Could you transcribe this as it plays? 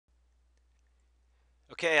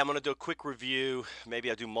Okay, I'm going to do a quick review.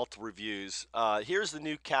 Maybe I'll do multiple reviews. Here's the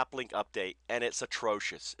new Caplink update, and it's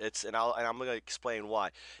atrocious. I'm going to explain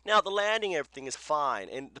why. Now, the landing, everything is fine,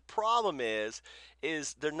 and the problem is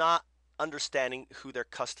they're not understanding who their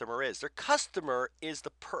customer is. Their customer is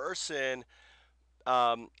the person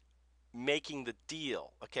um, making the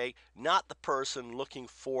deal, okay? Not the person looking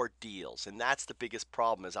for deals, and that's the biggest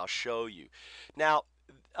problem, as I'll show you. Now,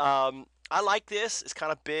 I like this. It's kind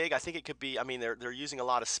of big. I think it could be. I mean, they're using a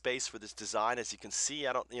lot of space for this design, as you can see.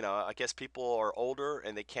 I don't, I guess people are older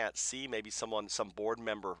and they can't see. Maybe some board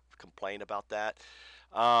member complained about that.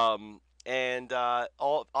 Obviously,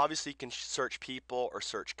 you can search people or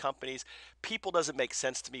search companies. People doesn't make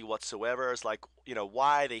sense to me whatsoever. It's like,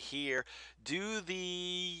 why are they here? Do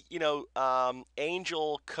the,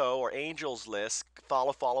 Angel Co. or Angels list,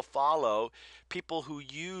 follow people who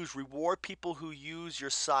reward people who use your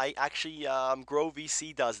site. Actually, Grow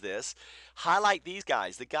VC does this. Highlight these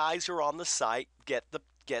guys. The guys who are on the site get the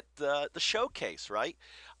showcase, right?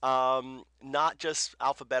 Not just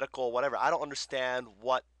alphabetical or whatever. I don't understand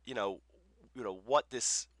what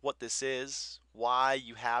this is, why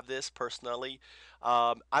you have this personally.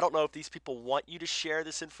 I don't know if these people want you to share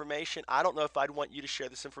this information. I don't know if I'd want you to share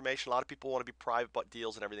this information. A lot of people want to be private about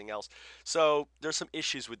deals and everything else. So there's some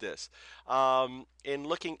issues with this. In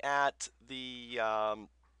looking at the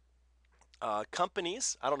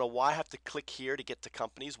companies, I don't know why I have to click here to get to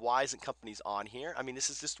companies. Why isn't companies on here? I mean,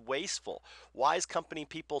 this is just wasteful. Why is company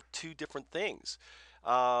people two different things?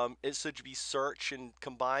 It should be search and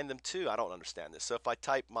combine them too. I don't understand this. So if I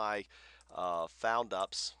type my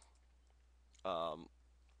Foundups,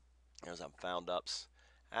 there's Foundups,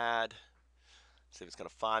 add, see if it's going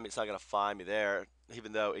to find me. It's not going to find me there,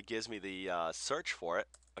 even though it gives me the search for it.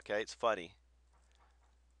 Okay, it's funny.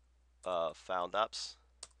 Foundups.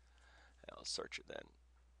 I'll search it then.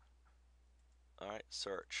 All right,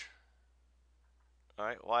 search. All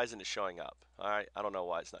right, why isn't it showing up? All right, I don't know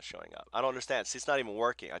why it's not showing up. I don't understand. See, it's not even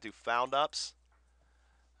working. I do Foundups.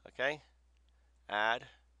 Okay, add.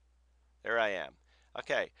 There I am.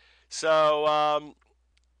 Okay, so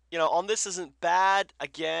on this isn't bad.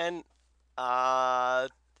 Again, I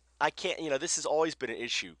can't. This has always been an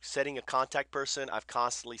issue. Setting a contact person. I've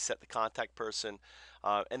constantly set the contact person,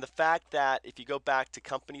 and the fact that if you go back to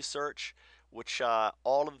company search, which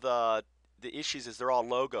all of the issues is they're all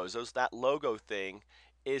logos. That logo thing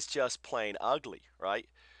is just plain ugly, right?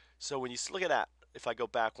 So when you look at that, if I go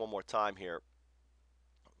back one more time here,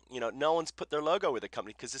 no one's put their logo with the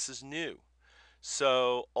company because this is new.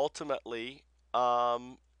 So ultimately,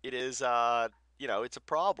 it is, it's a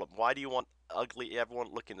problem. Why do you want ugly,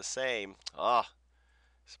 everyone looking the same?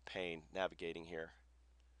 It's a pain navigating here.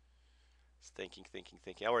 It's thinking.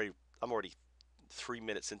 I'm already 3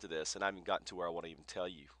 minutes into this, and I haven't gotten to where I want to even tell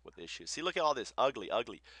you what the issue is. See, look at all this ugly.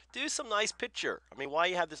 Do some nice picture. I mean, why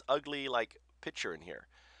you have this ugly like picture in here?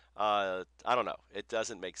 I don't know. It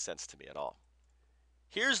doesn't make sense to me at all.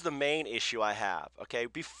 Here's the main issue I have, okay?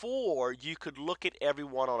 Before, you could look at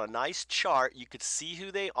everyone on a nice chart. You could see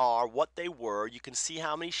who they are, what they were. You can see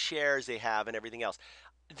how many shares they have and everything else.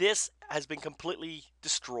 This has been completely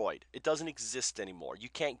destroyed. It doesn't exist anymore. You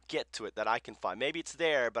can't get to it that I can find. Maybe it's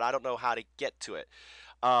there, but I don't know how to get to it.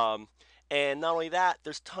 Um, and not only that,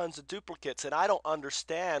 there's tons of duplicates, and I don't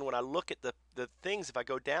understand when I look at the things. If I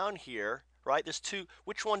go down here, right, there's two.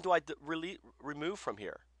 Which one do I really remove from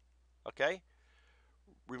here? Okay?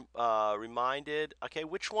 Reminded. Okay,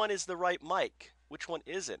 which one is the right mic? Which one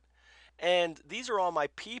isn't? And these are all my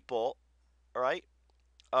people, all right?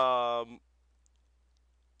 Um,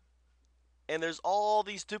 and there's all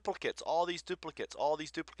these duplicates, all these duplicates, all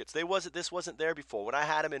these duplicates. This wasn't there before. When I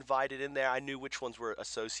had them invited in there, I knew which ones were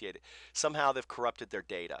associated. Somehow they've corrupted their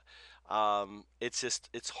data.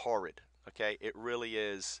 It's horrid. Okay, it really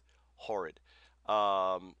is horrid.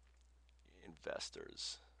 Um,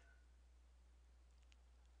 Investors.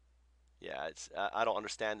 Yeah, I don't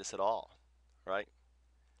understand this at all, right?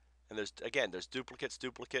 And there's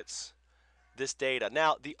duplicates. This data.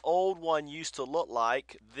 Now, the old one used to look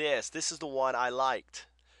like this. This is the one I liked.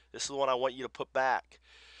 This is the one I want you to put back.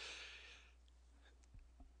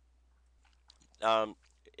 Um,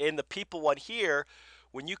 in the people one here,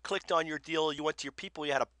 when you clicked on your deal, you went to your people,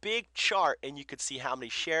 you had a big chart, and you could see how many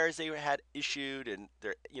shares they had issued and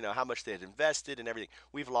how much they had invested and everything.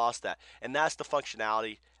 We've lost that, and that's the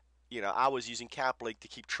functionality. I was using Caplinked to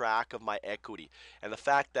keep track of my equity, and the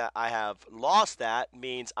fact that I have lost that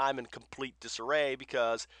means I'm in complete disarray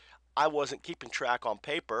because I wasn't keeping track on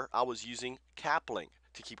paper. I was using Caplinked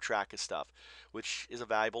to keep track of stuff, which is a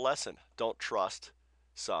valuable lesson. Don't trust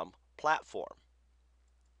some platform.